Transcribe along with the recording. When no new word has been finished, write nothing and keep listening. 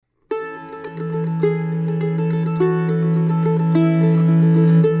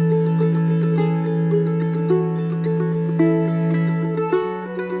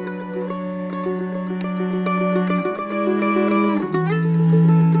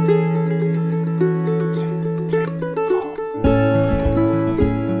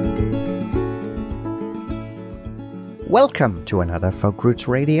Welcome to another Folk Roots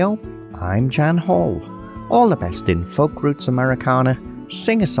Radio. I'm Jan Hall. All the best in folk roots Americana,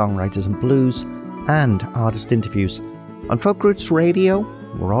 singer-songwriters and blues, and artist interviews. On Folk Roots Radio,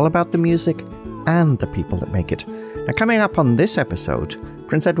 we're all about the music and the people that make it. Now, coming up on this episode,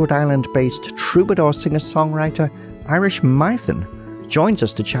 Prince Edward Island-based troubadour singer-songwriter Irish Mython joins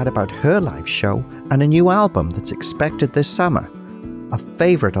us to chat about her live show and a new album that's expected this summer. A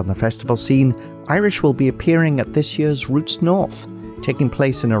favourite on the festival scene, Irish will be appearing at this year's Roots North, taking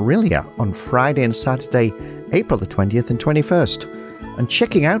place in Orillia on Friday and Saturday, April the 20th and 21st. And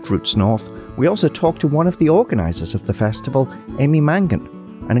checking out Roots North, we also talk to one of the organisers of the festival, Amy Mangan,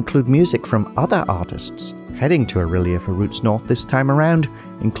 and include music from other artists heading to Orillia for Roots North this time around,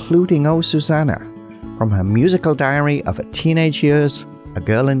 including Oh Susanna. From her musical diary of her teenage years, A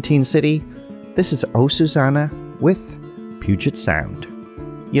Girl in Teen City, this is Oh Susanna with Puget Sound.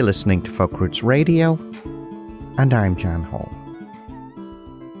 You're listening to Folk Roots Radio, and I'm Jan Hall.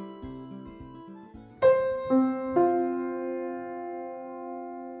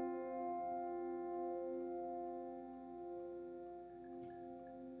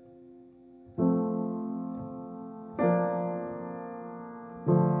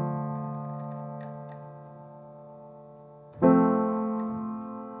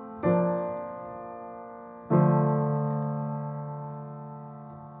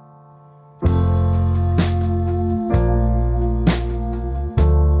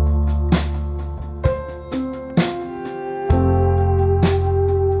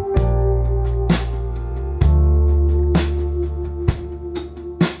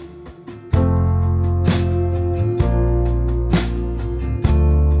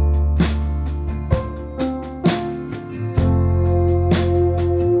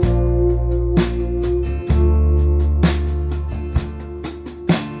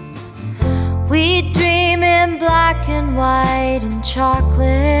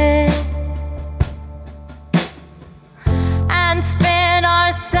 Chocolate and spend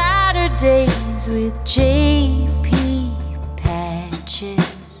our Saturdays with J.P.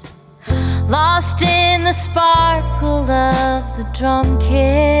 patches, lost in the sparkle of the drum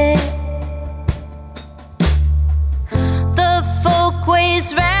kit. The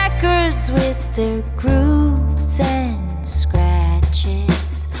Folkways records with their grooves and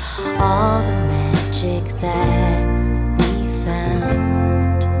scratches, all the magic that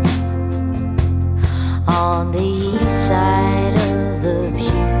on the east side of the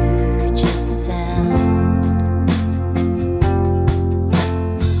Puget Sound.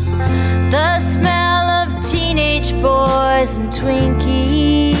 The smell of teenage boys and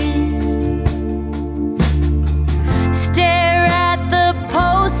Twinkies. Stare at the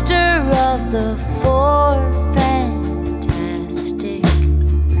poster of the Four Fantastic.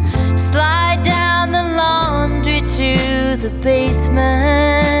 Slide down the laundry to the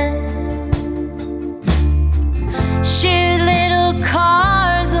basement. Shoot little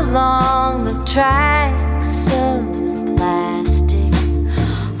cars along the tracks of plastic,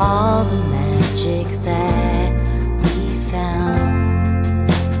 all the magic that we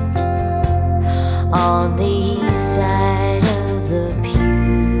found on the east side of the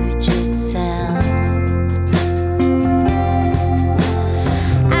Puget Sound.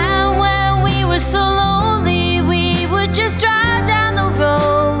 And when we were so lonely, we would just drive down the road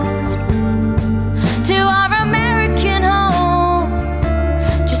to our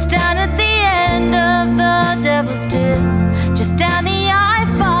Devil's Dip, just down the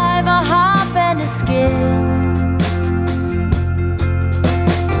I-5, a hop and a skip.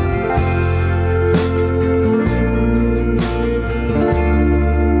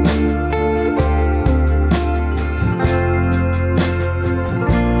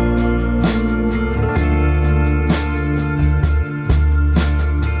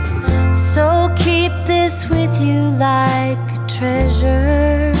 So keep this with you like a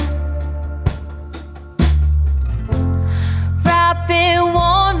treasure. Wrap it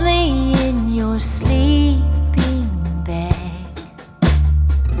warmly in your sleep.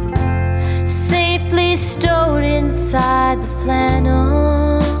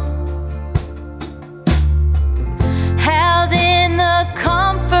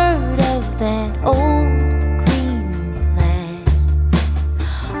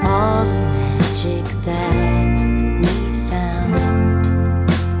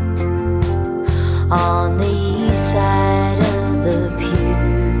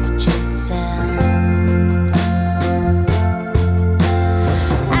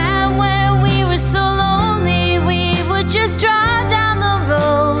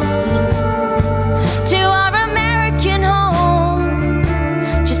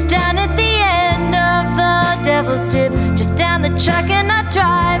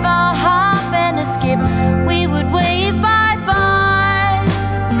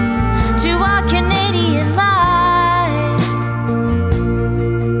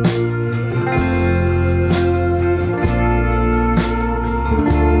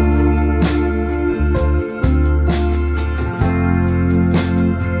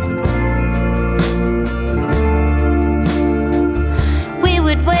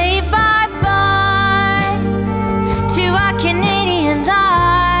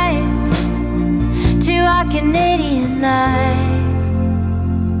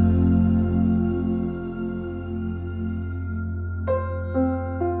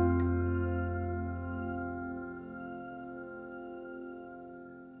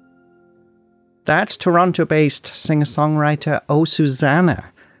 That's Toronto-based singer-songwriter Oh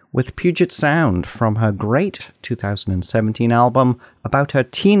Susanna with Puget Sound from her great 2017 album about her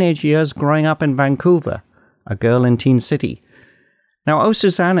teenage years growing up in Vancouver, a girl in Teen City. Now, Oh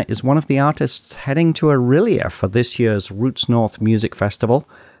Susanna is one of the artists heading to Orillia for this year's Roots North Music Festival,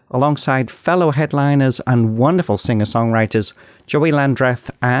 alongside fellow headliners and wonderful singer-songwriters Joey Landreth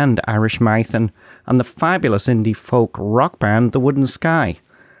and Irish Maithen, and the fabulous indie folk rock band The Wooden Sky.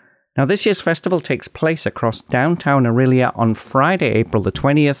 Now, this year's festival takes place across downtown Orillia on Friday, April the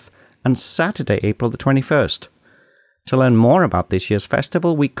 20th, and Saturday, April the 21st. To learn more about this year's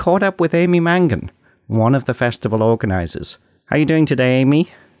festival, we caught up with Amy Mangan, one of the festival organisers. How are you doing today, Amy?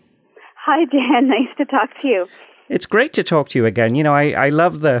 Hi, Dan. Nice to talk to you. It's great to talk to you again. You know, I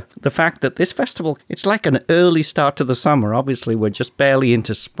love the fact that this festival, it's like an early start to the summer. Obviously, we're just barely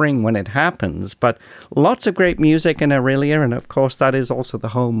into spring when it happens, but lots of great music in Orillia, and of course, that is also the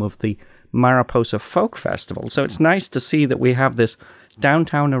home of the Mariposa Folk Festival. So it's nice to see that we have this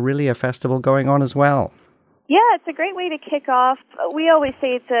downtown Orillia festival going on as well. Yeah, it's a great way to kick off. We always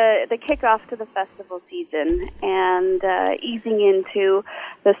say it's the kickoff to the festival season and easing into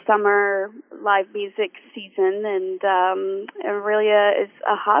the summer live music season, and Orillia is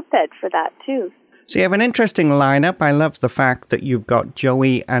a hotbed for that too. So you have an interesting lineup. I love the fact that you've got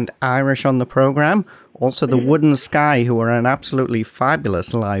Joey and Irish on the program, also the Wooden Sky, who are an absolutely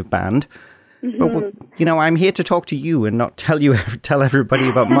fabulous live band. But, you know, I'm here to talk to you and not tell everybody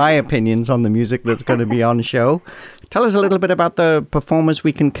about my opinions on the music that's going to be on show. Tell us a little bit about the performers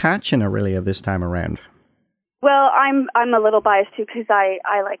we can catch in Orillia this time around. Well, I'm a little biased too because I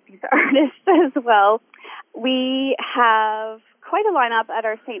like these artists as well. We have quite a lineup at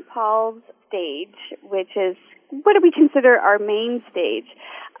our St. Paul's stage, which is what do we consider our main stage,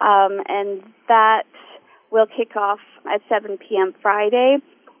 and that will kick off at 7 p.m. Friday.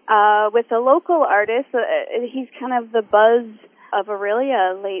 With a local artist, he's kind of the buzz of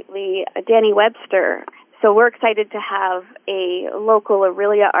Orillia lately, Danny Webster. So we're excited to have a local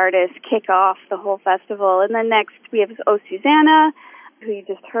Orillia artist kick off the whole festival. And then next we have Oh Susanna, who you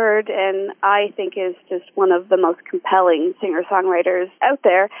just heard, and I think is just one of the most compelling singer-songwriters out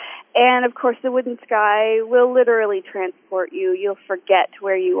there. And of course, The Wooden Sky will literally transport you. You'll forget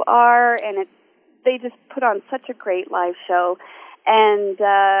where you are, and they just put on such a great live show. And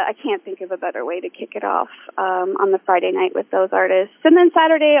I can't think of a better way to kick it off on the Friday night with those artists. And then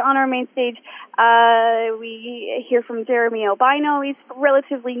Saturday on our main stage, we hear from Jeremy Albino. He's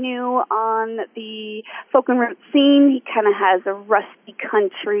relatively new on the folk and roots scene. He kind of has a rusty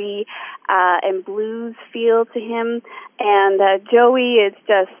country and blues feel to him. And Joey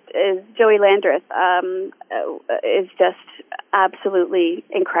Joey Landreth is just absolutely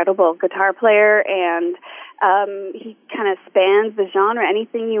incredible guitar player, and he kind of spans the genre.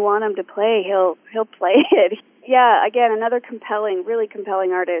 Anything you want him to play, he'll play it. Yeah, again, another really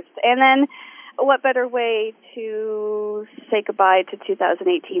compelling artist. And then what better way to say goodbye to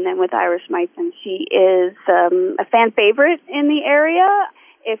 2018 than with Irish Maithen? She is a fan favorite in the area.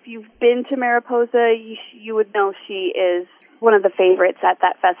 If you've been to Mariposa, you would know she is one of the favorites at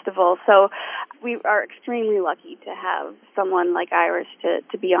that festival. So we are extremely lucky to have someone like Irish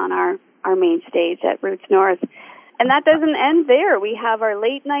to be on our main stage at Roots North. And that doesn't end there. We have our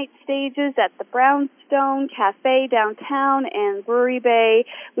late night stages at the Brownstone Cafe downtown and Brewery Bay.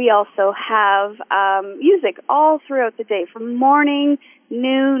 We also have music all throughout the day, from morning,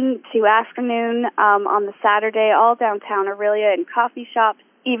 noon to afternoon on the Saturday, all downtown Orillia, in coffee shops,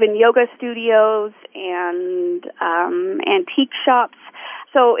 even yoga studios and antique shops.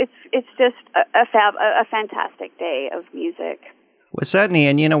 So it's just a fantastic day of music. Well, certainly,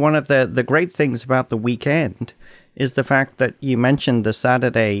 and you know, one of the great things about the weekend is the fact that you mentioned the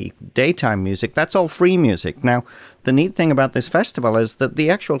Saturday daytime music. That's all free music. Now, the neat thing about this festival is that the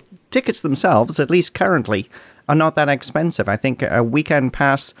actual tickets themselves, at least currently, are not that expensive. I think a weekend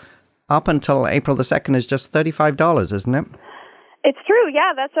pass up until April the 2nd is just $35, isn't it? It's true,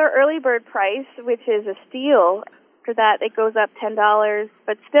 yeah. That's our early bird price, which is a steal. After that, it goes up $10,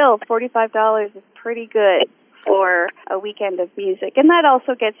 but still, $45 is pretty good for a weekend of music. And that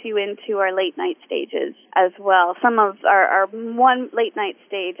also gets you into our late night stages as well. Some of our one late night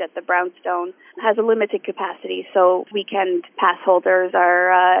stage at the Brownstone has a limited capacity, so weekend pass holders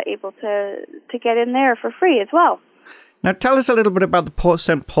are able to get in there for free as well. Now, tell us a little bit about the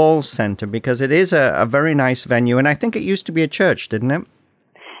St. Paul's Center, because it is a very nice venue, and I think it used to be a church, didn't it?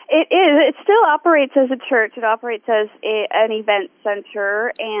 It is. It still operates as a church. It operates as an event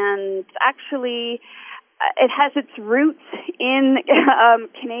center, and actually it has its roots in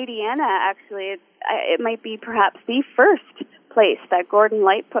Canadiana, actually. It might be perhaps the first place that Gordon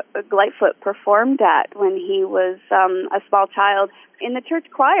Lightfoot performed at when he was a small child in the church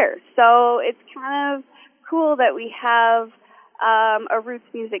choir. So it's kind of cool that we have a roots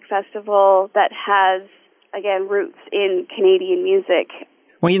music festival that has, again, roots in Canadian music.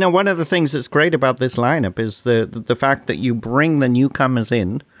 Well, one of the things that's great about this lineup is the fact that you bring the newcomers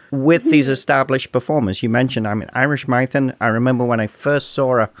in with these established performers. You mentioned, Irish Mython. I remember when I first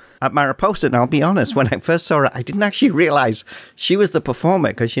saw her at Mariposa, and I'll be honest, when I first saw her, I didn't actually realize she was the performer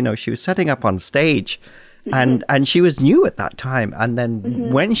because, she was setting up on stage and she was new at that time. And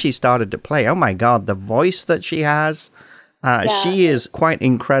then when she started to play, oh my God, the voice that she has, she is quite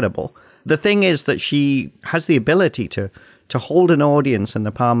incredible. The thing is that she has the ability to hold an audience in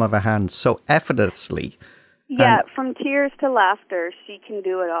the palm of her hand so effortlessly. Yeah, from tears to laughter, she can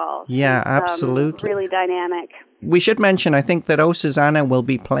do it all. Yeah, She's, absolutely. Really dynamic. We should mention, I think that Oh Susanna will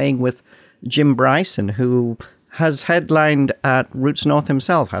be playing with Jim Bryson, who has headlined at Roots North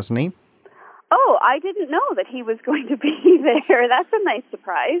himself, hasn't he? Oh, I didn't know that he was going to be there. That's a nice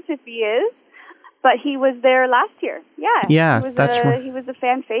surprise if he is. But he was there last year. Yeah, that's right. He was a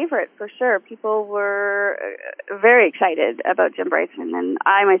fan favorite for sure. People were very excited about Jim Bryson, and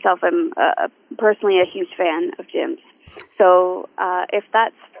I myself am personally a huge fan of Jim's. So if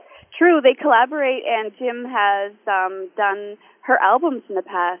that's true, they collaborate, and Jim has done her albums in the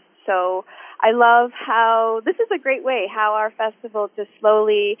past. So I love how this is a great way how our festival just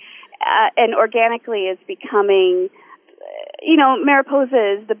slowly and organically is becoming.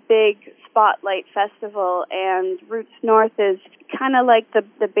 Mariposa is the big spotlight festival, and Roots North is kind of like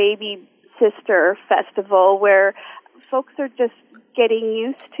the baby sister festival where folks are just getting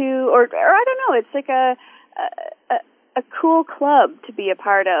used to, or I don't know, it's like a cool club to be a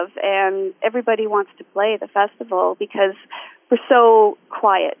part of, and everybody wants to play the festival because we're so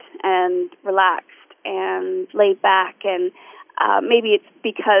quiet and relaxed and laid back, and maybe it's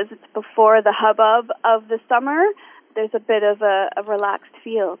because it's before the hubbub of the summer. There's a bit of a relaxed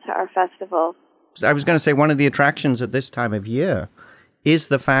feel to our festival. I was going to say one of the attractions at this time of year is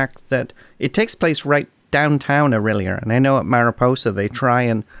the fact that it takes place right downtown Orillia. And I know at Mariposa they try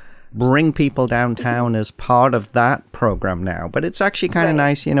and bring people downtown as part of that program now. But it's actually kind of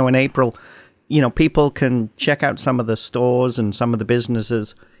nice, in April, people can check out some of the stores and some of the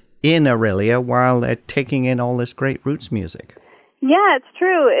businesses in Orillia while they're taking in all this great roots music. Yeah, it's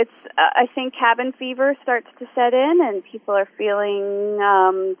true. I think cabin fever starts to set in, and people are feeling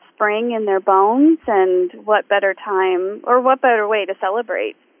spring in their bones, and what better time, or what better way to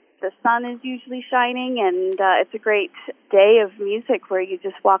celebrate? The sun is usually shining, and it's a great day of music where you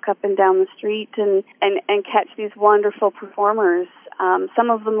just walk up and down the street and catch these wonderful performers.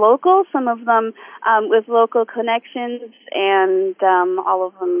 Some of them local, some of them with local connections, and all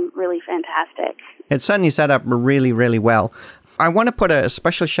of them really fantastic. It's certainly set up really, really well. I want to put a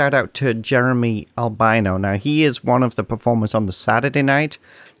special shout out to Jeremy Albino. Now, he is one of the performers on the Saturday night.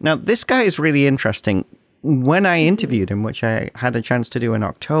 Now, this guy is really interesting. When I interviewed him, which I had a chance to do in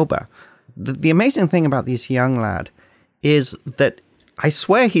October, the amazing thing about this young lad is that I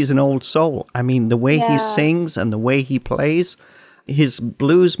swear he's an old soul. I mean, the way he sings and the way he plays, his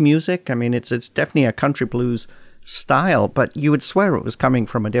blues music, it's definitely a country blues style, but you would swear it was coming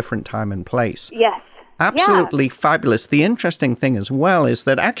from a different time and place. Yes. Absolutely fabulous. The interesting thing as well is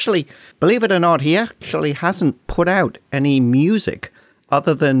that actually, believe it or not, he actually hasn't put out any music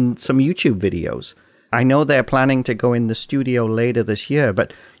other than some YouTube videos. I know they're planning to go in the studio later this year,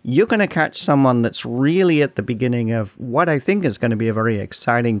 but you're going to catch someone that's really at the beginning of what I think is going to be a very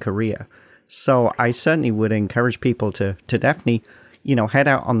exciting career. So I certainly would encourage people to definitely, head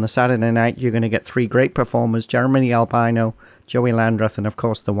out on the Saturday night. You're going to get three great performers, Jeremy Albino, Joey Landreth, and of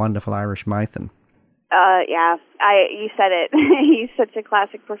course the wonderful Irish Mython. You said it. He's such a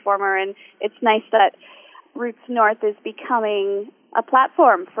classic performer, and it's nice that Roots North is becoming a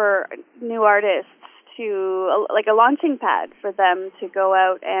platform for new artists like a launching pad for them to go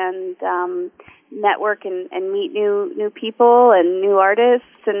out and network and meet new people and new artists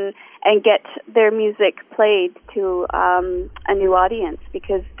and get their music played to a new audience,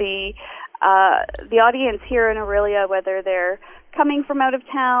 because the audience here in Orillia, whether they're coming from out of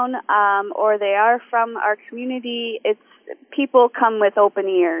town or they are from our community, people come with open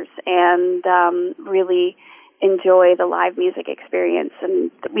ears and really enjoy the live music experience,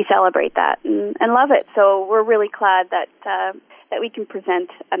 and we celebrate that and love it. So we're really glad that we can present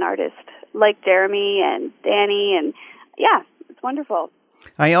an artist like Jeremy and Danny, and it's wonderful.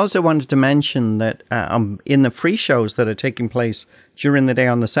 I also wanted to mention that in the free shows that are taking place during the day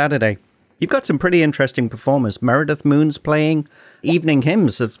on the Saturday, You've got some pretty interesting performers. Meredith Moon's playing. Evening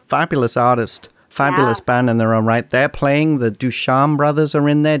Hymns, a fabulous artist, fabulous band in their own right. They're playing. The Ducharme brothers are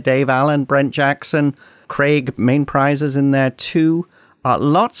in there. Dave Allen, Brent Jackson, Craig Main Prizes in there too.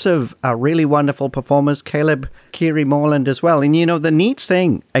 Lots of really wonderful performers. Caleb Kiri Morland as well. And, the neat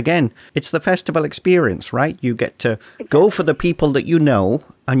thing, again, it's the festival experience, right? You get to go for the people that you know,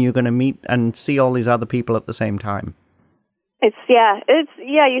 and you're going to meet and see all these other people at the same time. You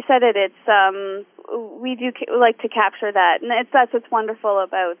said it. It's we do like to capture that, and that's what's wonderful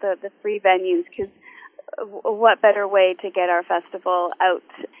about the free venues. Because what better way to get our festival out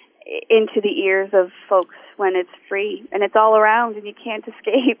into the ears of folks when it's free and it's all around and you can't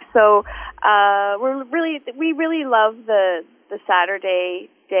escape? So we really love the Saturday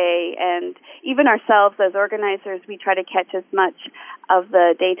day, and even ourselves as organizers, we try to catch as much of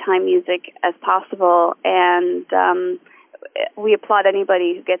the daytime music as possible, and we applaud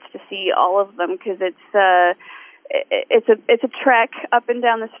anybody who gets to see all of them, because it's a trek up and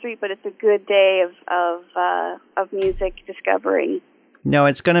down the street, but it's a good day of music discovering. No,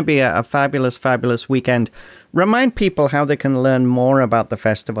 it's going to be a fabulous, fabulous weekend. Remind people how they can learn more about the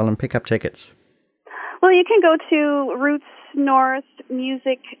festival and pick up tickets. Well, you can go to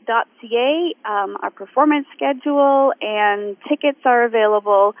rootsnorthmusic.ca. Our performance schedule and tickets are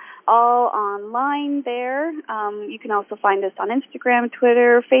available all online there. You can also find us on Instagram,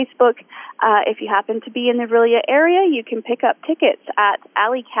 Twitter, Facebook. If you happen to be in the Orillia area, you can pick up tickets at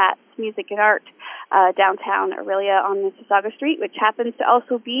Alley Cats Music and Art, downtown Orillia on Mississauga Street, which happens to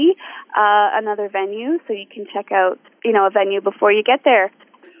also be another venue, so you can check out, a venue before you get there.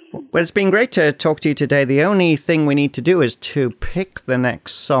 Well, it's been great to talk to you today. The only thing we need to do is to pick the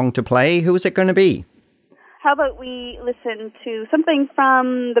next song to play. Who is it going to be? How about we listen to something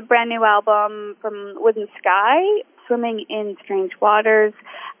from the brand new album from Wooden Sky, Swimming in Strange Waters.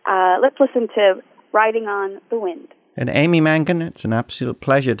 Let's listen to Riding on the Wind. And Amy Mangan, it's an absolute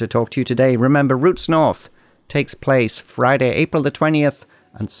pleasure to talk to you today. Remember, Roots North takes place Friday, April the 20th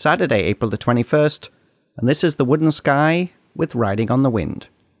and Saturday, April the 21st. And this is the Wooden Sky with Riding on the Wind.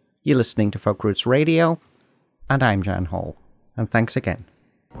 You're listening to Folk Roots Radio, and I'm Jan Hall. And thanks again.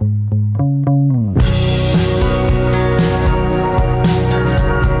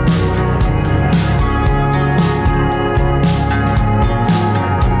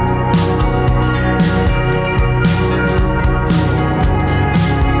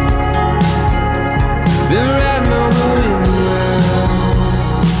 Been riding on the wind,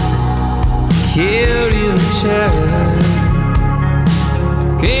 carrying the child.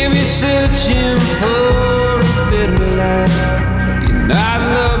 Can't be searching for a better life. I'd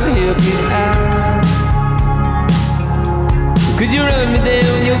love to help you out. Could you run me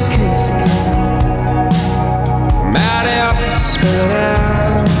down your case again? Might help you spell it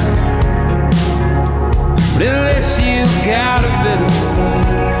out. But unless you got a better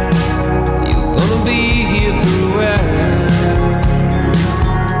life, you're gonna be here for a while.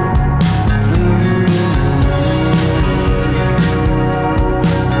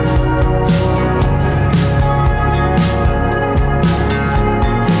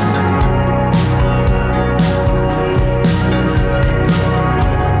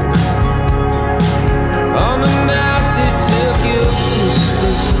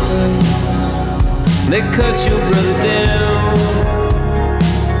 They cut your brother down.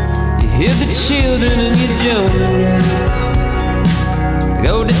 You hear the children and you jump around. They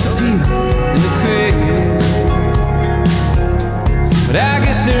go disappear in the crowd. But I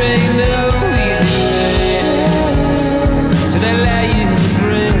guess there ain't no easy way till they lay you in the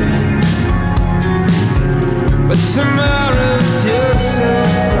ground. But tomorrow's just so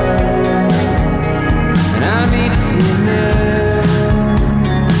far, and I need to feel now.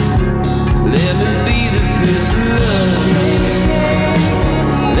 Let me be the first love.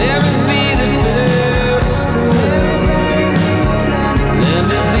 Let me be the first love.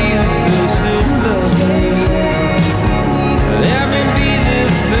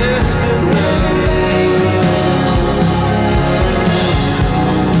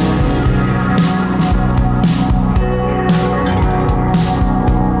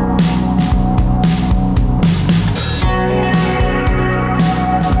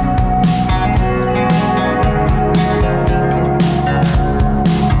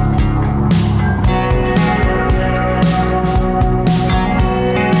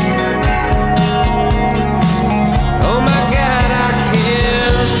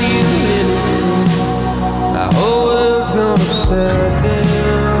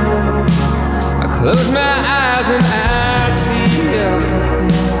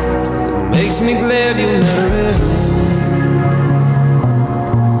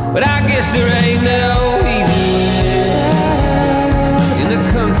 But I guess there ain't no easy way in the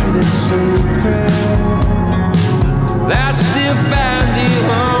country that's so proud that still found you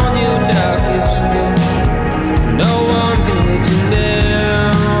on your darkest day. No one can let you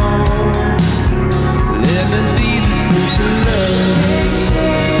down. Let me be the first to love you.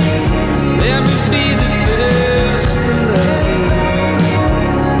 Let me be the first to love you.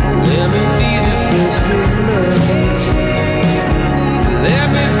 Let me be the first to love you. Let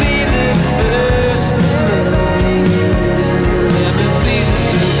me be the first to love you. Let me be the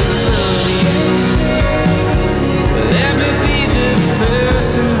first to love you. Let me be the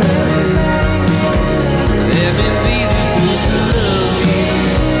first to love you. Let me be the first to love you.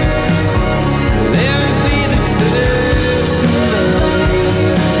 Let me be the first to love you.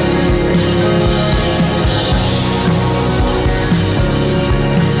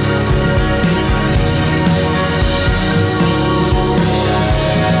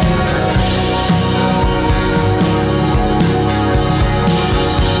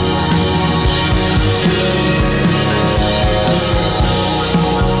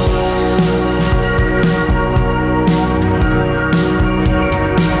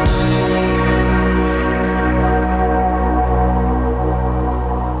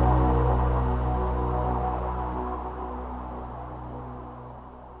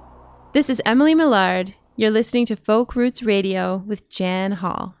 This is Emily Millard. You're listening to Folk Roots Radio with Jan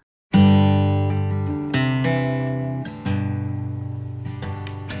Hall.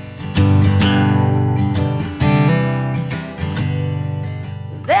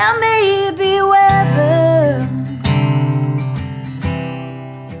 There may be weather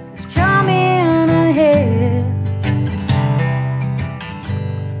that's coming ahead.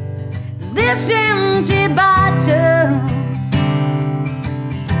 This empty bottle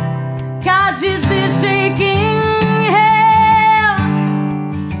causes this aching head.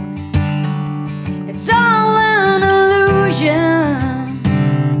 It's all an illusion,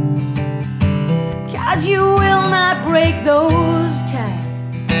 'cause you will not break those ties.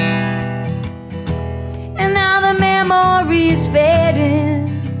 And now the memory's fading.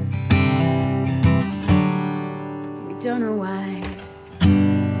 We don't know why.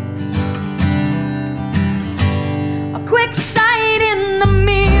 A quick sight in the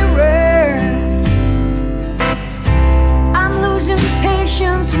mirror, I'm losing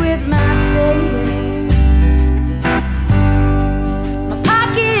patience with myself. My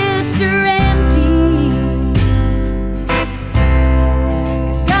pockets are empty,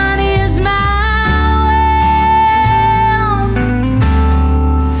 'cause gone is my well.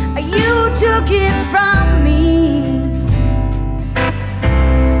 You took it from me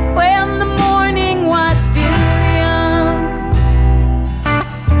when the morning was still young,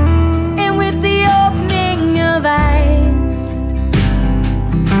 and with the opening of eyes,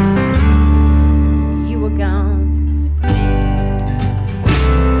 you were gone.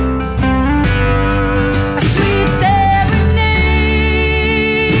 A sweet serenade,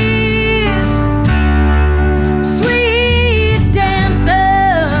 sweet dancer.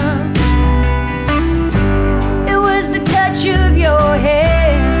 It was the touch of your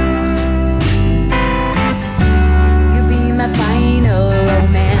hands. You'll be my final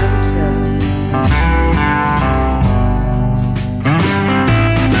romancer.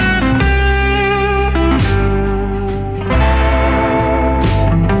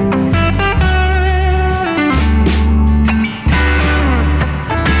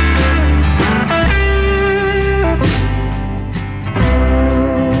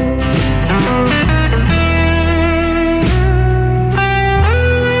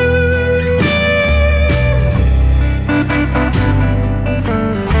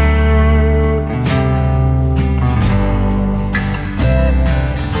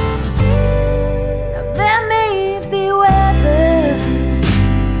 Now there may be weather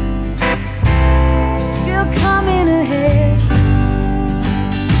still coming ahead.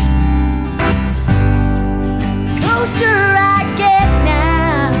 Closer I get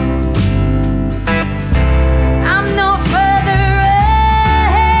now, I'm no further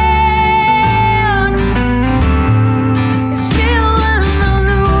ahead. It's still an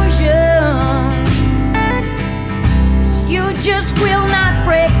illusion, 'cause you just will not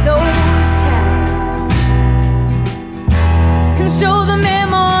break those ties. And so the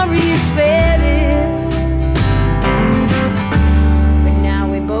memory is faded, but now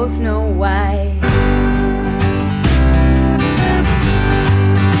we both know why.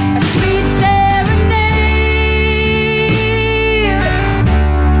 A sweet serenade,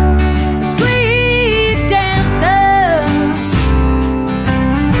 a sweet dancer.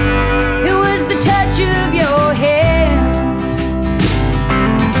 It was the touch of your hands.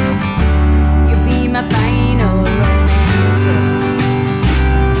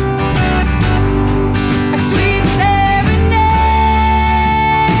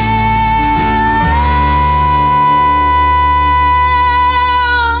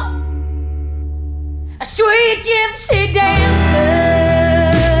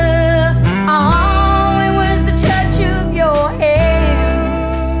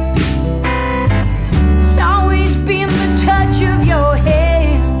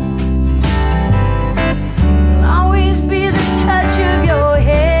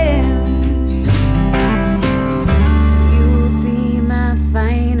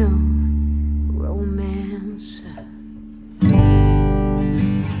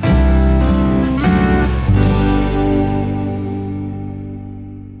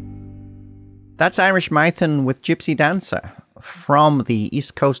 That's Irish Mython with Gypsy Dancer from the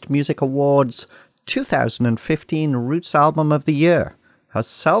East Coast Music Awards 2015 Roots Album of the Year, her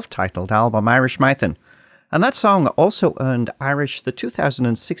self-titled album Irish Mython. And that song also earned Irish the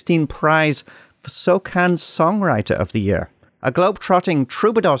 2016 prize for SOCAN's Songwriter of the Year. A globe-trotting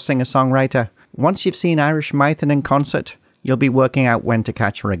troubadour singer-songwriter, once you've seen Irish Mython in concert, you'll be working out when to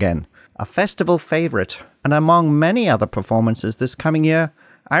catch her again. A festival favourite, and among many other performances this coming year,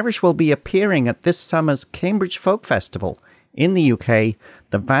 Irish will be appearing at this summer's Cambridge Folk Festival in the UK,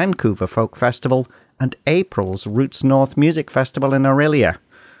 the Vancouver Folk Festival, and April's Roots North Music Festival in Orillia.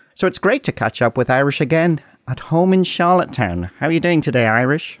 So it's great to catch up with Irish again at home in Charlottetown. How are you doing today,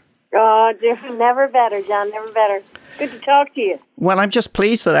 Irish? Oh, never better, John, never better. Good to talk to you. Well, I'm just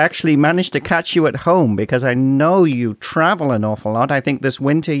pleased that I actually managed to catch you at home because I know you travel an awful lot. I think this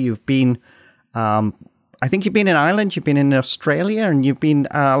winter you've been, I think you've been in Ireland, you've been in Australia, and you've been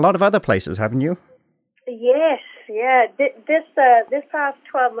a lot of other places, haven't you? Yes, yeah. This past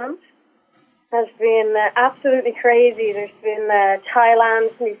 12 months has been absolutely crazy. There's been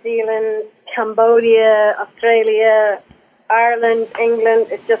Thailand, New Zealand, Cambodia, Australia, Ireland, England.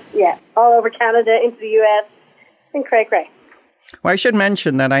 It's just, all over Canada, into the US. It's been cray-cray. Well, I should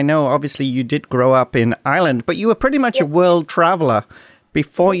mention that I know, obviously, you did grow up in Ireland, but you were pretty much a world traveller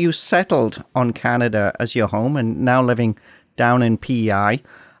before you settled on Canada as your home and now living down in PEI.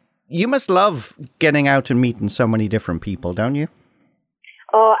 You must love getting out and meeting so many different people, don't you?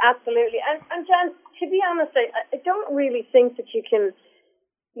 Oh, absolutely. And John, to be honest, I don't really think that you can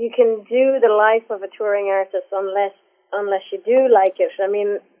do the life of a touring artist unless you do like it. I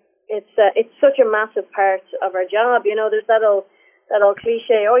mean, it's such a massive part of our job. You know, there's that old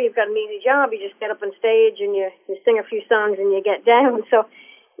cliche, oh, you've got an easy job, you just get up on stage and you sing a few songs and you get down. So,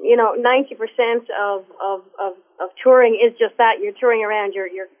 you know, 90% of touring is just that. You're touring around,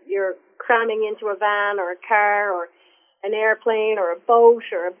 you're cramming into a van or a car or an airplane or a boat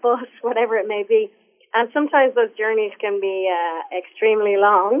or a bus, whatever it may be. And sometimes those journeys can be extremely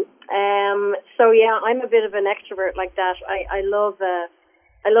long. So yeah, I'm a bit of an extrovert like that. I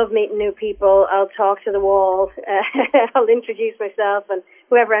love meeting new people. I'll talk to the wall. I'll introduce myself and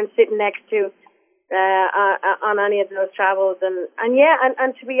whoever I'm sitting next to on any of those travels. And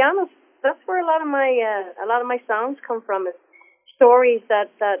to be honest, that's where a lot of my songs come from. Is stories that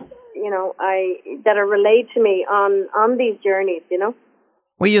are relayed to me on these journeys. You know.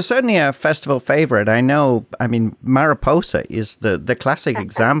 Well, you're certainly a festival favorite. I know. I mean, Mariposa is the classic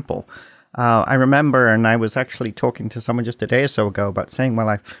example. I remember, and I was actually talking to someone just a day or so ago about saying,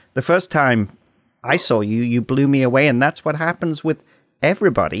 well, the first time I saw you, you blew me away. And that's what happens with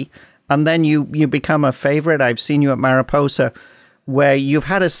everybody. And then you become a favorite. I've seen you at Mariposa where you've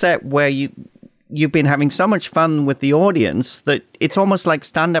had a set where you've been having so much fun with the audience that it's almost like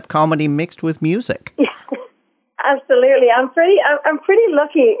stand-up comedy mixed with music. Yeah, absolutely. I'm pretty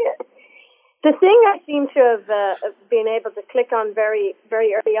lucky. The thing I seem to have been able to click on very,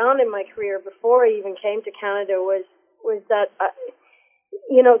 very early on in my career, before I even came to Canada, was that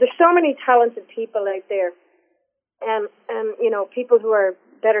there's so many talented people out there, and people who are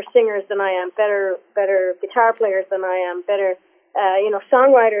better singers than I am, better guitar players than I am, better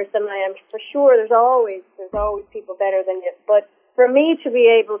songwriters than I am. For sure, there's always people better than you. But for me to be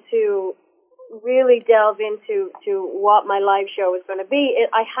able to really delve into what my live show is going to be,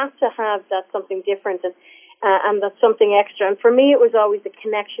 I have to have that something different and that something extra. And for me, it was always the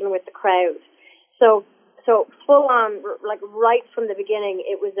connection with the crowd. So full on, like right from the beginning,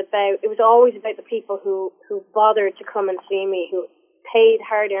 it was always about the people who bothered to come and see me, who paid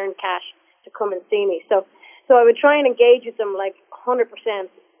hard-earned cash to come and see me. So I would try and engage with them like 100%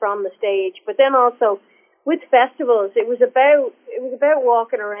 from the stage, but then also with festivals, it was about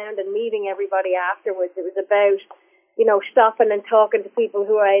walking around and meeting everybody afterwards. It was about, stopping and talking to people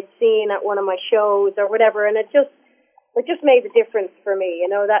who I had seen at one of my shows or whatever, and it just made the difference for me,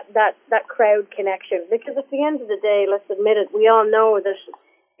 that crowd connection. Because at the end of the day, let's admit it, we all know that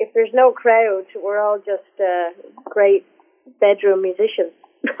if there's no crowd, we're all just great bedroom musicians.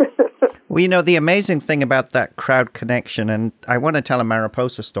 Well, the amazing thing about that crowd connection, and I want to tell a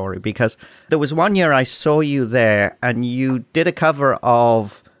Mariposa story, because there was one year I saw you there and you did a cover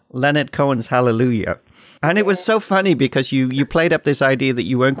of Leonard Cohen's Hallelujah. And it was so funny because you played up this idea that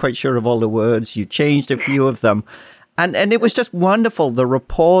you weren't quite sure of all the words. You changed a few of them. And it was just wonderful, the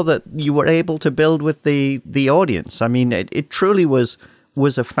rapport that you were able to build with the audience. I mean, it truly was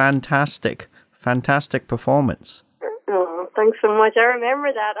a fantastic performance. Oh, thanks so much. I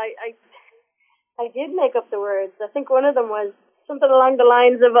remember that. I did make up the words. I think one of them was something along the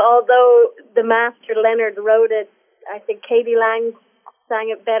lines of, although the master Leonard wrote it, I think Katie Lang sang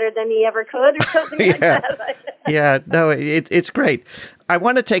it better than he ever could or something like that. Yeah, no, it's great. I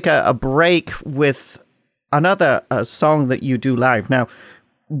want to take a break with another song that you do live. Now,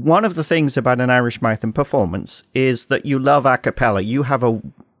 one of the things about an Irish Mython performance is that you love a cappella. You have a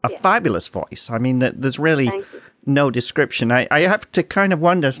fabulous voice. I mean, there's really no description. I have to kind of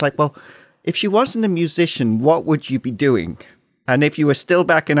wonder, it's like, well, if she wasn't a musician, what would you be doing? And if you were still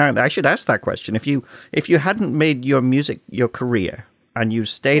back in Ireland, I should ask that question. If you hadn't made your music your career and you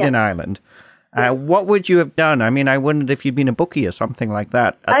stayed in Ireland, what would you have done? I mean, I wondered if you'd been a bookie or something like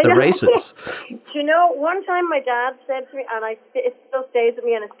that at the races. Do you know, one time my dad said to me, and it still stays with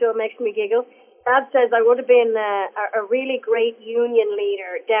me and it still makes me giggle, Dad says I would have been a really great union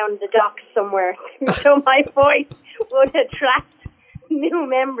leader down the docks somewhere, so my voice would attract new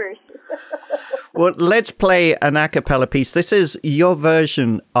members. Well, let's play an a cappella piece. This is your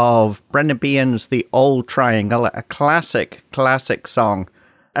version of Brendan Behan's The Old Triangle, a classic song.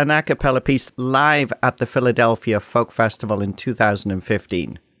 An a cappella piece live at the Philadelphia Folk Festival in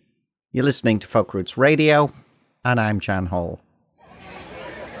 2015. You're listening to Folk Roots Radio, and I'm Jan Hall.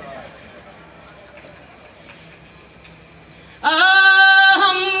 A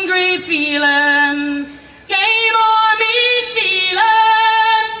hungry feeling came o'er me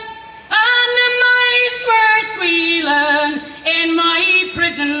stealing, and the mice were squealing in my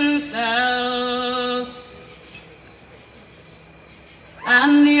prison cell.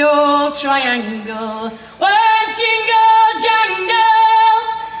 And the old triangle went jingle jangle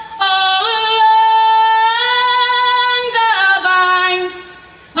all along the banks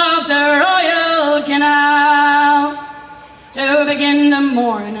of the Royal Canal. To begin the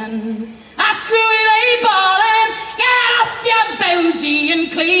morning, I screwy lay bawling, get up you bouncy and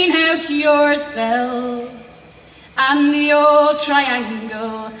clean out your cell. And the old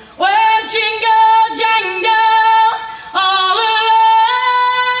triangle went jingle jangle all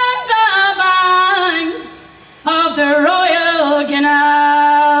along the banks of the Royal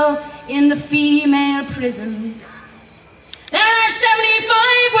Canal. In the female prison there are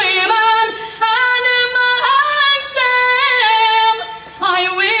 75 women, and amongst them I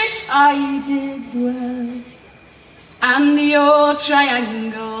wish I did well. And the old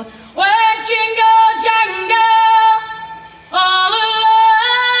triangle went jingle jangle all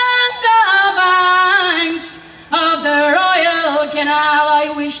along the banks of the Royal Canal. I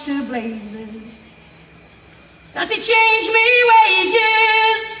wish to blazes that they change me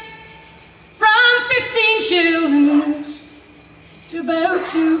wages from 15 shillings to about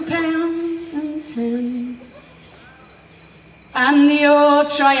 £2.10. And the old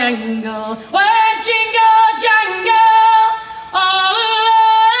triangle went jingle jangle all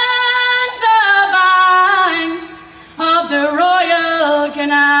along the banks of the Royal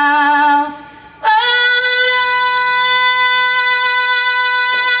Canal.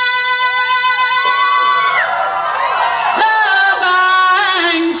 The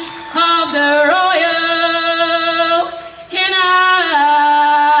banks of the Royal Canal.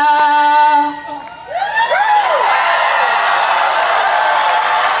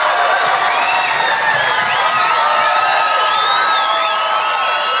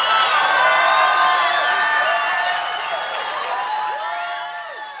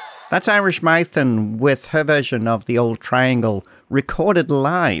 That's Irish Mython with her version of The Old Triangle, recorded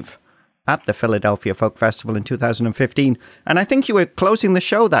live at the Philadelphia Folk Festival in 2015. And I think you were closing the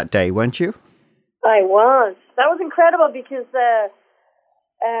show that day, weren't you? I was. That was incredible because,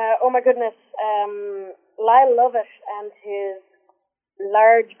 oh my goodness, Lyle Lovett and his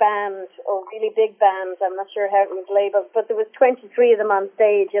large band, or really big band, I'm not sure how it was labelled, but there was 23 of them on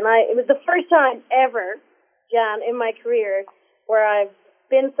stage. And it was the first time ever, Jan, in my career, where I've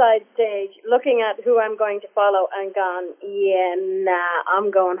been side stage looking at who I'm going to follow and gone, yeah, nah, I'm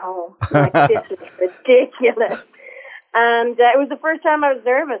going home. Like, this is ridiculous. And it was the first time I was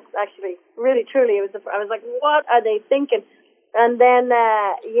nervous, actually. Really, truly. I was like, what are they thinking? And then,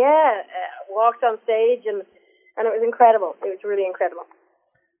 walked on stage and it was incredible. It was really incredible.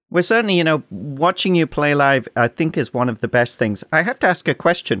 Well, certainly, watching you play live, I think, is one of the best things. I have to ask a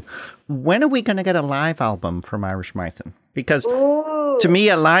question. When are we going to get a live album from Irish Mython? Because to me,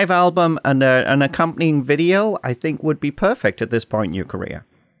 a live album and an accompanying video, I think, would be perfect at this point in your career.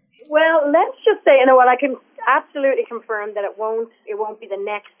 Well, let's just say, I can absolutely confirm that it won't be the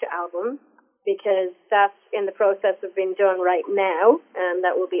next album, because that's in the process of being done right now, and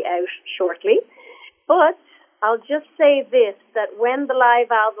that will be out shortly. But I'll just say this, that when the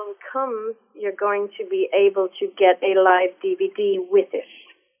live album comes, you're going to be able to get a live DVD with it.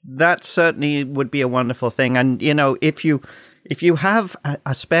 That certainly would be a wonderful thing. And, if you have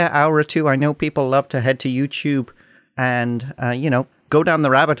a spare hour or two, I know people love to head to YouTube and, go down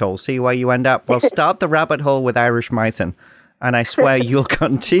the rabbit hole, see where you end up. Well, start the rabbit hole with Irish Mython. And I swear you'll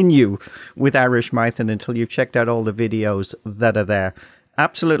continue with Irish Mython until you've checked out all the videos that are there.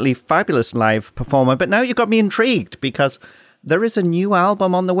 Absolutely fabulous live performer. But now you've got me intrigued because there is a new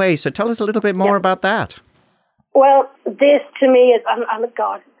album on the way. So tell us a little bit more about that. Well, this to me is,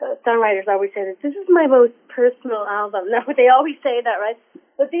 God, songwriters always say this is my most personal album. Now, they always say that, right?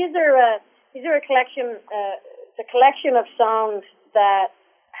 But these are a collection, it's a collection of songs that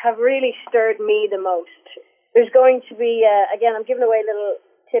have really stirred me the most. There's going to be, again, I'm giving away little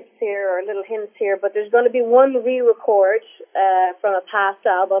tips here or little hints here, but there's going to be one re-record from a past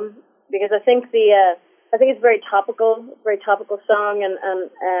album because I think it's very topical song and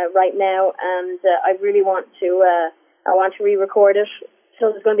right now, and I really want to re-record it. So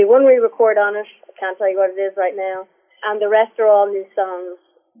there's going to be one re-record on it. I can't tell you what it is right now, and the rest are all new songs.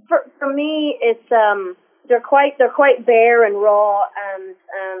 For me, it's they're quite bare and raw and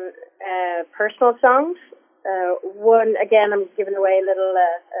personal songs. One, again, I'm giving away a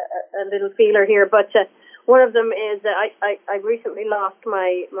little feeler here, but one of them is I recently lost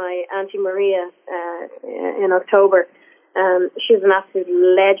my Auntie Maria in October. She was an absolute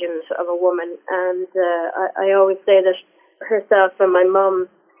legend of a woman, and I always say that herself and my mum,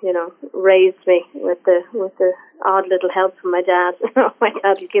 raised me with the odd little help from my dad. My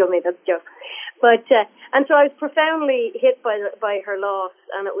dad will kill me, that's a joke. But and so I was profoundly hit by her loss,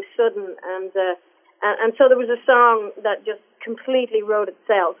 and it was sudden, and so there was a song that just completely wrote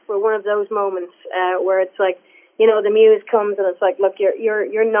itself for one of those moments where it's like, the muse comes and it's like, look,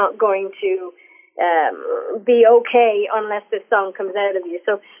 you're not going to be okay unless this song comes out of you.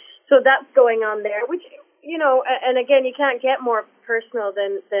 So that's going on there, which, and again, you can't get more personal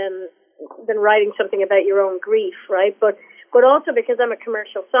than writing something about your own grief, right? But also because I'm a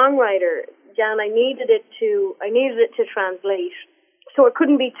commercial songwriter, Jan, I needed it to translate. So it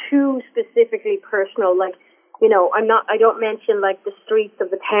couldn't be too specifically personal, like, I don't mention like the streets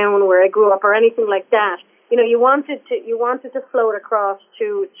of the town where I grew up or anything like that. You wanted to float across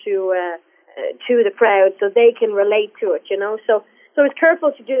to the crowd so they can relate to it, So it's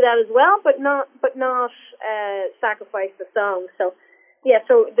careful to do that as well, but not sacrifice the song. So yeah,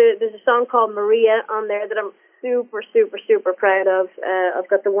 so there's a song called Maria on there that I'm super, super, super proud of. I've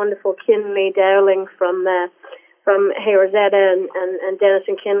got the wonderful Kinley Dowling from Hey Rosetta and Dennis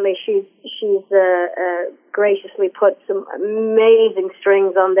and Kinley. She's graciously put some amazing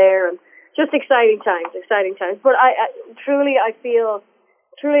strings on there, and just exciting times. But I truly feel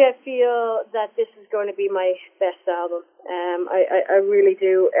that this is going to be my best album. I really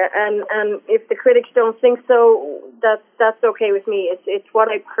do. And if the critics don't think so, that's okay with me. It's what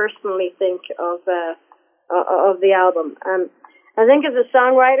I personally think of the album. And I think as a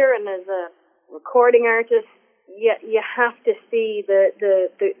songwriter and as a recording artist, you have to see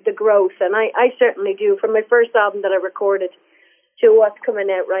the growth, and I certainly do. From my first album that I recorded to what's coming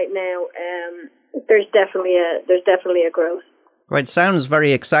out right now, there's definitely a growth. Right, sounds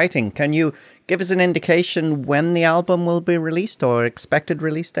very exciting. Can you give us an indication when the album will be released or expected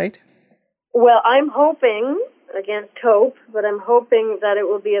release date? Well, I'm hoping, against hope, but I'm hoping that it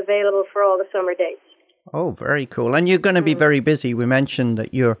will be available for all the summer dates. Oh, very cool. And you're going to be very busy. We mentioned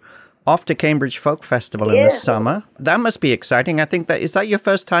that you're off to Cambridge Folk Festival in the summer. That must be exciting. I think is that your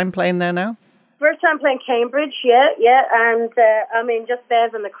first time playing there now? First time playing Cambridge, yeah. And just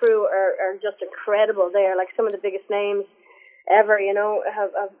Bev and the crew are just incredible there. Like some of the biggest names ever,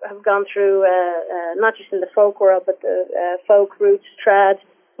 have gone through, not just in the folk world, but the folk, roots, trad.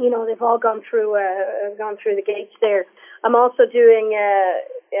 They've all gone through the gates there. I'm also doing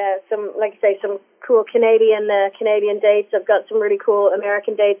some, like I say, some cool Canadian dates. I've got some really cool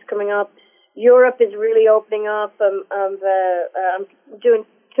American dates coming up. Europe is really opening up. I'm doing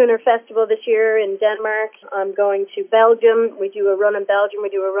Tuner Festival this year in Denmark. I'm going to Belgium. We do a run in Belgium. We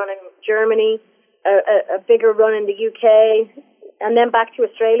do a run in Germany. A bigger run in the UK, and then back to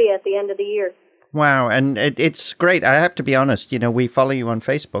Australia at the end of the year. Wow, and it's great. I have to be honest, we follow you on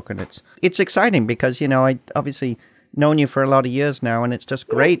Facebook, and it's exciting because, I obviously known you for a lot of years now, and it's just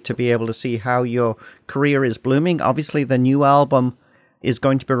great to be able to see how your career is blooming. Obviously, the new album is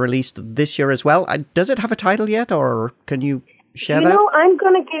going to be released this year as well. Does it have a title yet, or can you share that? I'm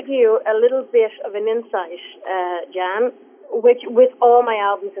going to give you a little bit of an insight, Jan, which with all my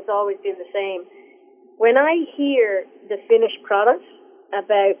albums has always been the same. When I hear the finished product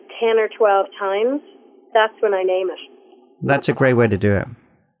about 10 or 12 times, that's when I name it. That's a great way to do it.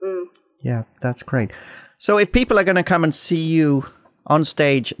 Yeah, that's great. So if people are going to come and see you on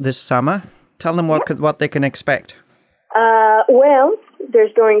stage this summer, tell them what they can expect. Well,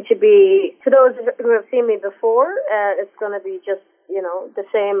 there's going to be, to those who have seen me before, it's going to be just, the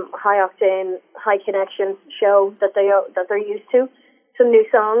same high-octane, high-connection show that they're used to. Some new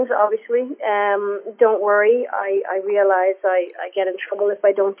songs, obviously. Don't worry, I realize I get in trouble if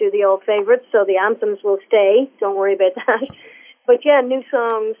I don't do the old favorites, so the anthems will stay. Don't worry about that. But yeah, new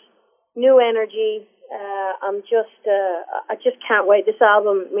songs, new energy. I just can't wait. This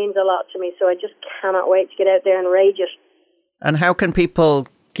album means a lot to me, so I just cannot wait to get out there and rage it. And how can people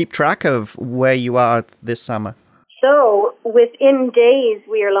keep track of where you are this summer? So, within days,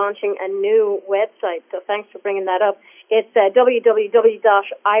 we are launching a new website. So, thanks for bringing that up. It's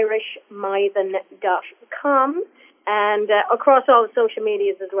www.irishmaiden.com, and across all the social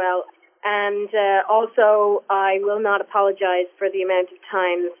medias as well. And also, I will not apologize for the amount of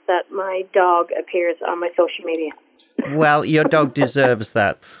times that my dog appears on my social media. Well, your dog deserves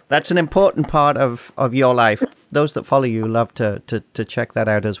that. That's an important part of your life. Those that follow you love to check that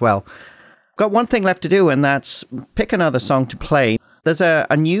out as well. Got one thing left to do, and that's pick another song to play. There's a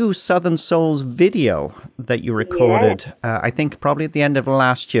new Southern Souls video that you recorded, I think probably at the end of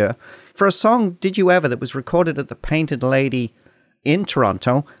last year, for a song, Did You Ever, that was recorded at the Painted Lady in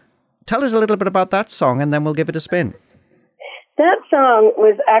Toronto. Tell us a little bit about that song, and then we'll give it a spin. That song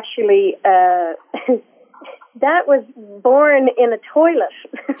was actually, that was born in a toilet.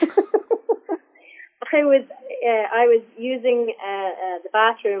 I was using the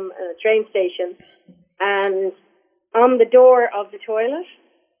bathroom at a train station, and on the door of the toilet,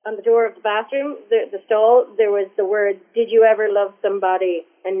 on the door of the bathroom, the stall, there was the word, "Did you ever love somebody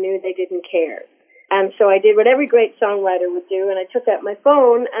and knew they didn't care?" And so I did what every great songwriter would do, and I took out my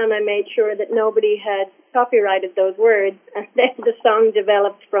phone and I made sure that nobody had copyrighted those words, and then the song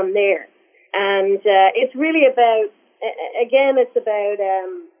developed from there. And it's really about, again, it's about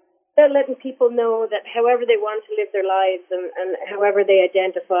letting people know that however they want to live their lives and however they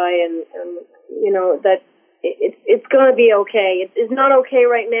identify, and that it's going to be okay. It's not okay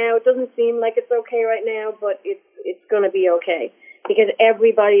right now. It doesn't seem like it's okay right now, but it's going to be okay, because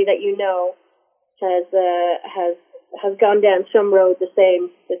everybody that you know has gone down some road the same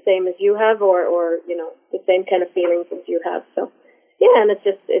as you have, or the same kind of feelings as you have. So yeah, and it's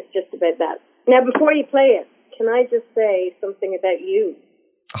just about that. Now, before you play it, can I just say something about you?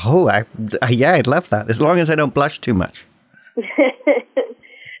 Oh, I'd love that, as long as I don't blush too much.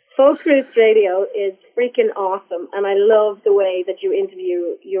 Folk Roots Radio is freaking awesome, and I love the way that you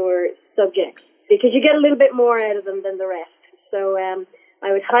interview your subjects, because you get a little bit more out of them than the rest. So I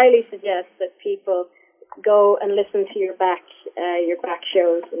would highly suggest that people go and listen to your back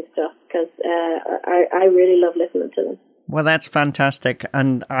shows and stuff, because I really love listening to them. Well, that's fantastic,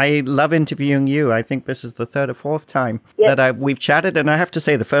 and I love interviewing you. I think this is the third or fourth time that we've chatted, and I have to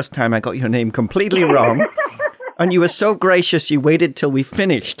say the first time I got your name completely wrong, and you were so gracious you waited till we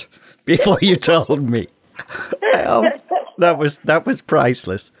finished before you told me. That was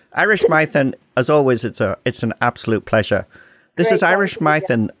priceless. Irish Maiden, as always, it's an absolute pleasure. This is Irish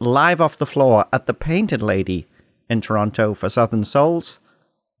Maiden live off the floor at the Painted Lady in Toronto for Southern Souls,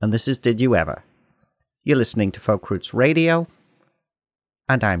 and this is Did You Ever? You're listening to Folk Roots Radio,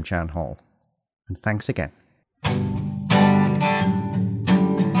 and I'm Jan Hall. And thanks again. Did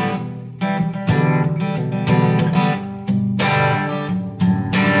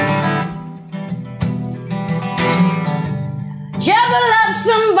you ever love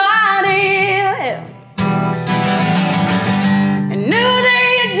somebody and knew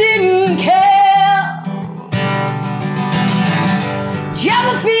they didn't care? Did you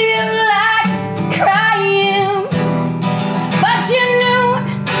ever feel like crying, but you knew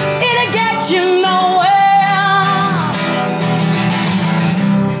it'd get you nowhere?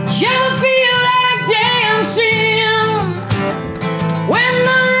 Did you ever feel like dancing when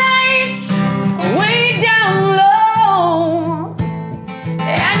the lights are way down low,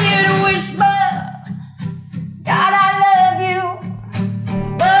 and you'd whisper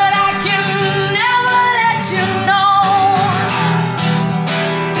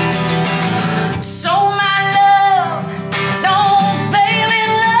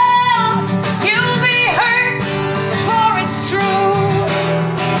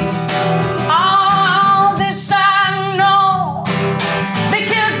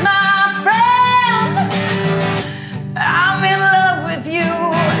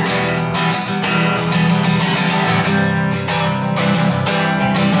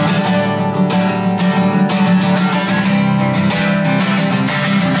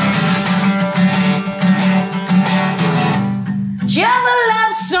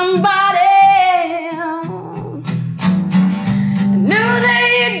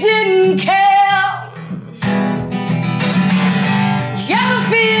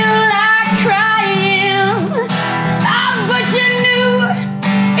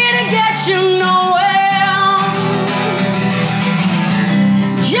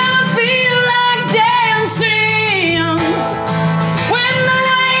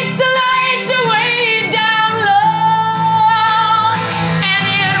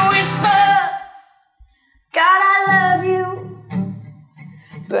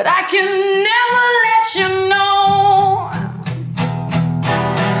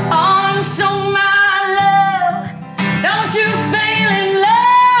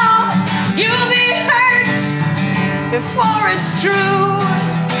before it's true.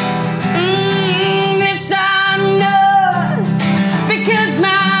 This I know, because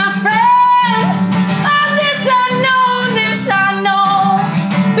my friend. Oh, this I know,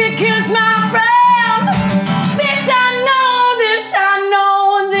 because my friend. This I know,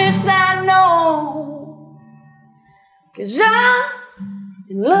 this I know, 'cause I'm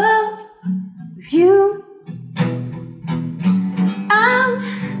in love with you. I'm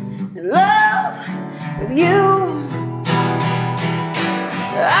in love with you.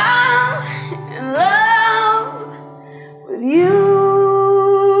 I'm in love with you.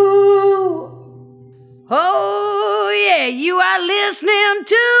 Oh yeah, you are listening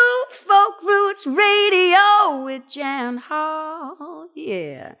to Folk Roots Radio with Jan Hall.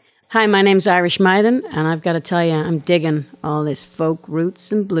 Yeah. Hi, my name's Irish Maiden, and I've got to tell you, I'm digging all this folk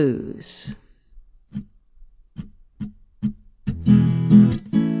roots and blues.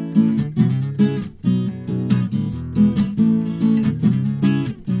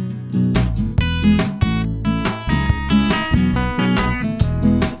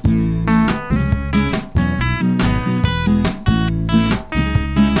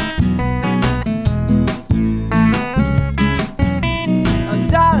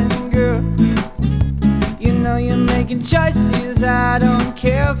 Choices I don't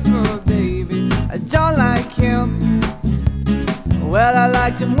care for, baby. I don't like him. Well, I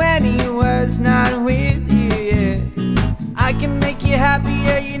liked him when he was not with you, yeah. I can make you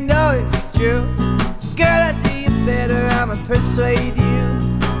happier, you know it's true. Girl, I do you better, I'ma persuade you.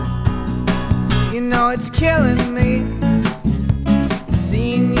 You know it's killing me,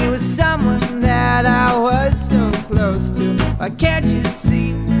 seeing you with someone that I was so close to. Why can't you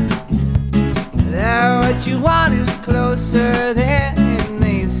see that what you want is closer than it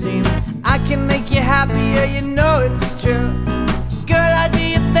may seem? I can make you happier, you know it's true. Girl, I do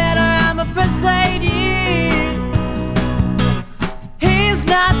you better, I'ma persuade you. He's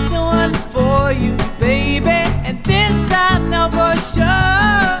not the one for you, baby, and this I know for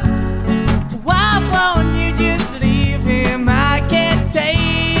sure. Why won't you just leave him? I can't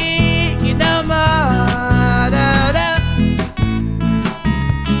take it no more.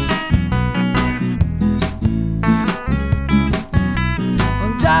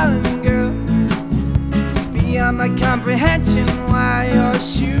 Darling girl, it's beyond my comprehension why you're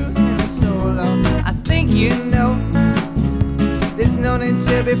shooting so low. I think you know there's no need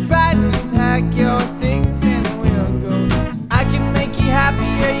to be frightened. Pack your things and we'll go. I can make you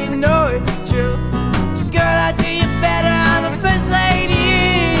happier, you know it's true. Girl, I do you better, I'ma persuade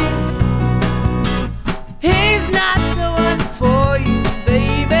you. He's not the one for you,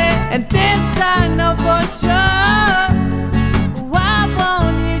 baby, and this I know for sure.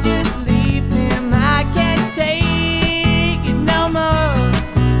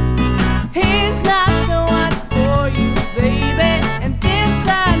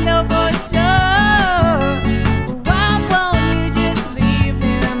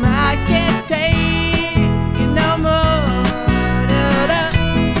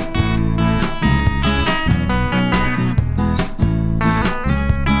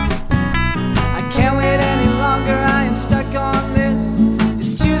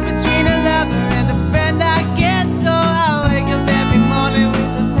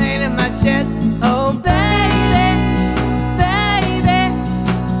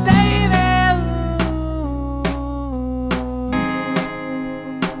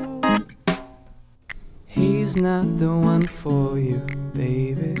 Not the one for you,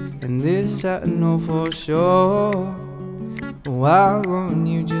 baby, and this I know for sure. Why won't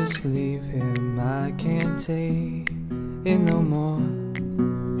you just leave him? I can't take it no more.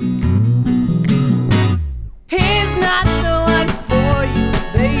 He's not the one for you,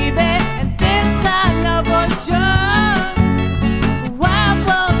 baby, and this I know for sure. Why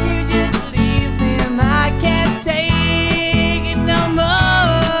won't you just leave him? I can't take it no more.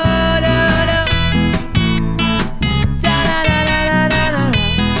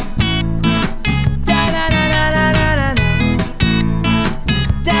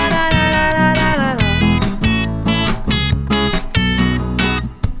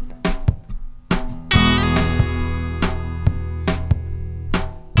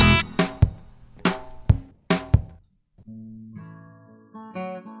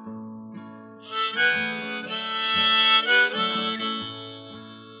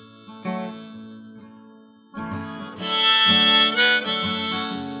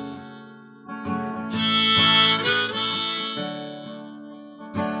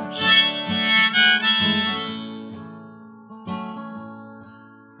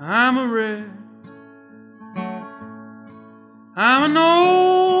 I'm a wreck. I'm an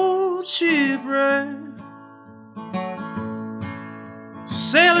old shipwreck.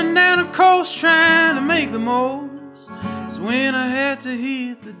 sailing down the coast trying to make the most. It's when I had to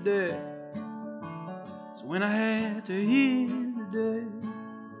hit the deck. It's when I had to hit the deck.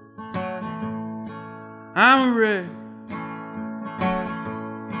 I'm a wreck.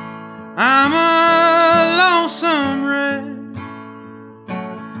 I'm a lonesome wreck.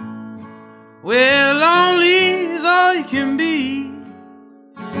 Well, lonely is all you can be.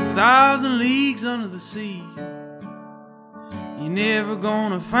 1,000 leagues under the sea. You're never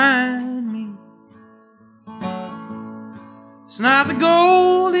gonna find me. It's not the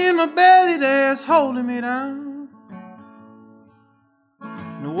gold in my belly that's holding me down.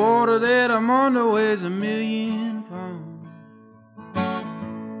 The water that I'm under weighs 1,000,000 pounds.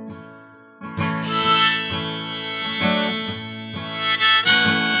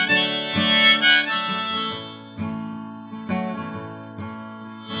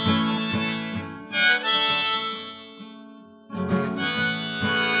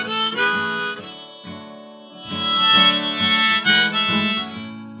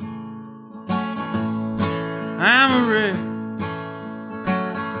 I'm a wreck.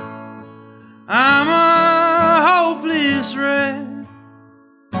 I'm a hopeless wreck.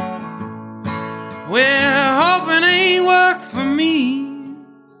 Well, hoping ain't worked for me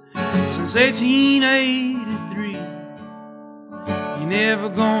since 1883. You're never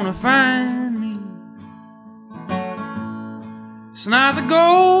gonna find me. It's not the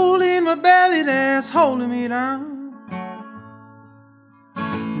gold in my belly that's holding me down.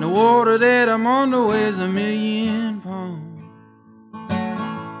 The water that I'm under weighs 1,000,000 pounds.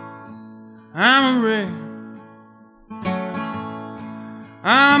 I'm a wreck.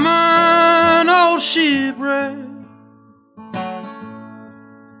 I'm an old shipwreck,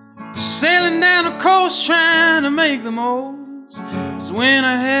 sailing down the coast trying to make the most. It's when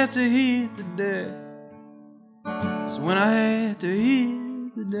I had to hit the deck. It's when I had to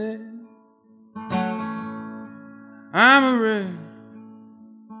hit the deck. I'm a wreck.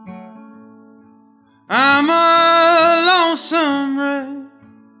 I'm a lonesome wreck.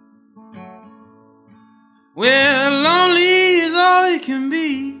 Well, lonely is all it can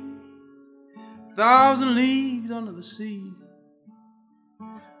be. 1,000 leagues under the sea.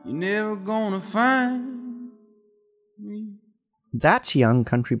 You're never gonna find me. That's young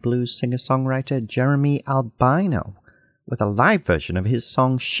country blues singer-songwriter Jeremy Albino with a live version of his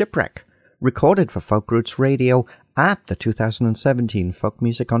song Shipwreck, recorded for Folk Roots Radio at the 2017 Folk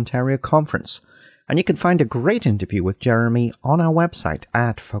Music Ontario Conference. And you can find a great interview with Jeremy on our website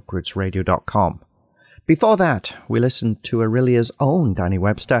at folkrootsradio.com. Before that, we listened to Aurelia's own Danny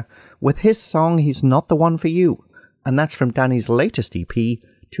Webster with his song He's Not the One for You, and that's from Danny's latest EP,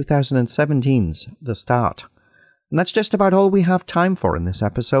 2017's The Start. And that's just about all we have time for in this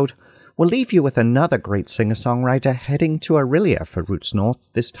episode. We'll leave you with another great singer-songwriter heading to Aurelia for Roots North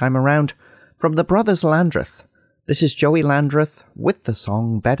this time around, from the Brothers Landreth. This is Joey Landreth with the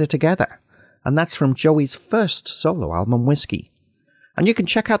song Better Together, and that's from Joey's first solo album, Whiskey. And you can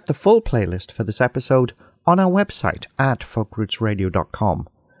check out the full playlist for this episode on our website at folkrootsradio.com,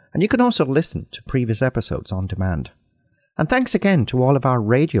 and you can also listen to previous episodes on demand. And thanks again to all of our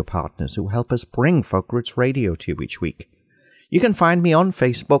radio partners who help us bring Folk Roots Radio to you each week. You can find me on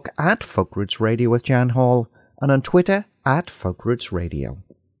Facebook at Folk Roots Radio with Jan Hall, and on Twitter at Folk Roots Radio.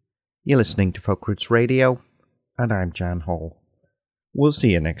 You're listening to Folk Roots Radio, and I'm Jan Hall. We'll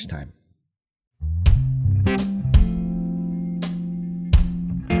see you next time.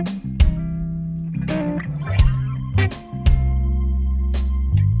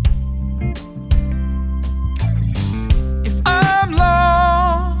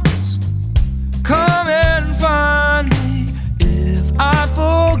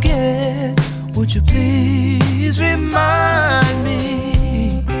 Would you please remind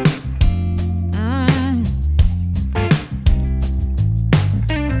me?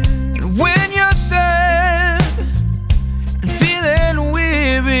 And when you're sad and feeling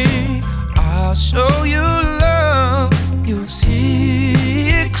weary, I'll show you love, you'll see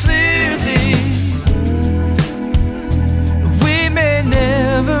it clearly. We may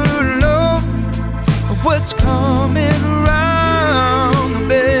never know what's coming around the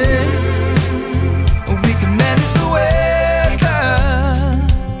bend.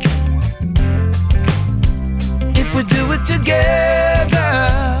 We do it together,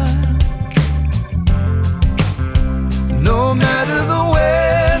 no matter the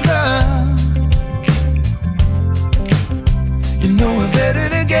weather. You know we're better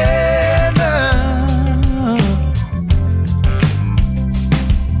together.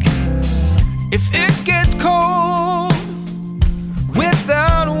 If it gets cold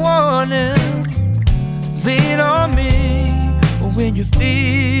your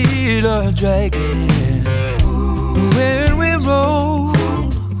feet are dragging. When we roll,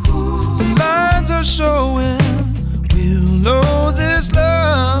 the lines are showing. We'll know this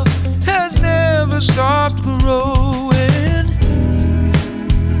love has never stopped growing.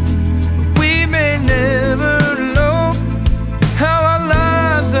 We may never know how our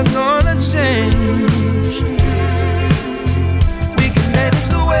lives are gonna change. We can manage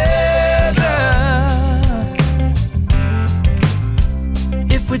the weather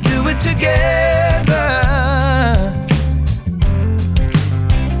if we do it together.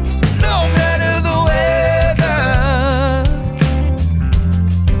 No matter the weather,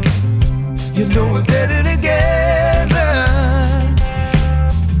 you know we're better together.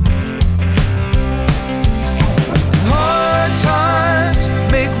 Hard times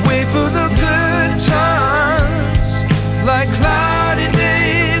make way for the good times. Like cloudy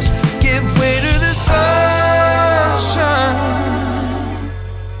days give way to the sunshine.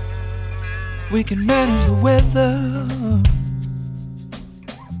 We can manage the weather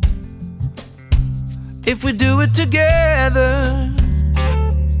if we do it together.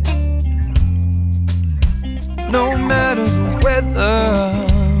 No matter the weather,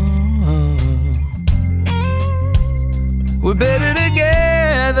 we're better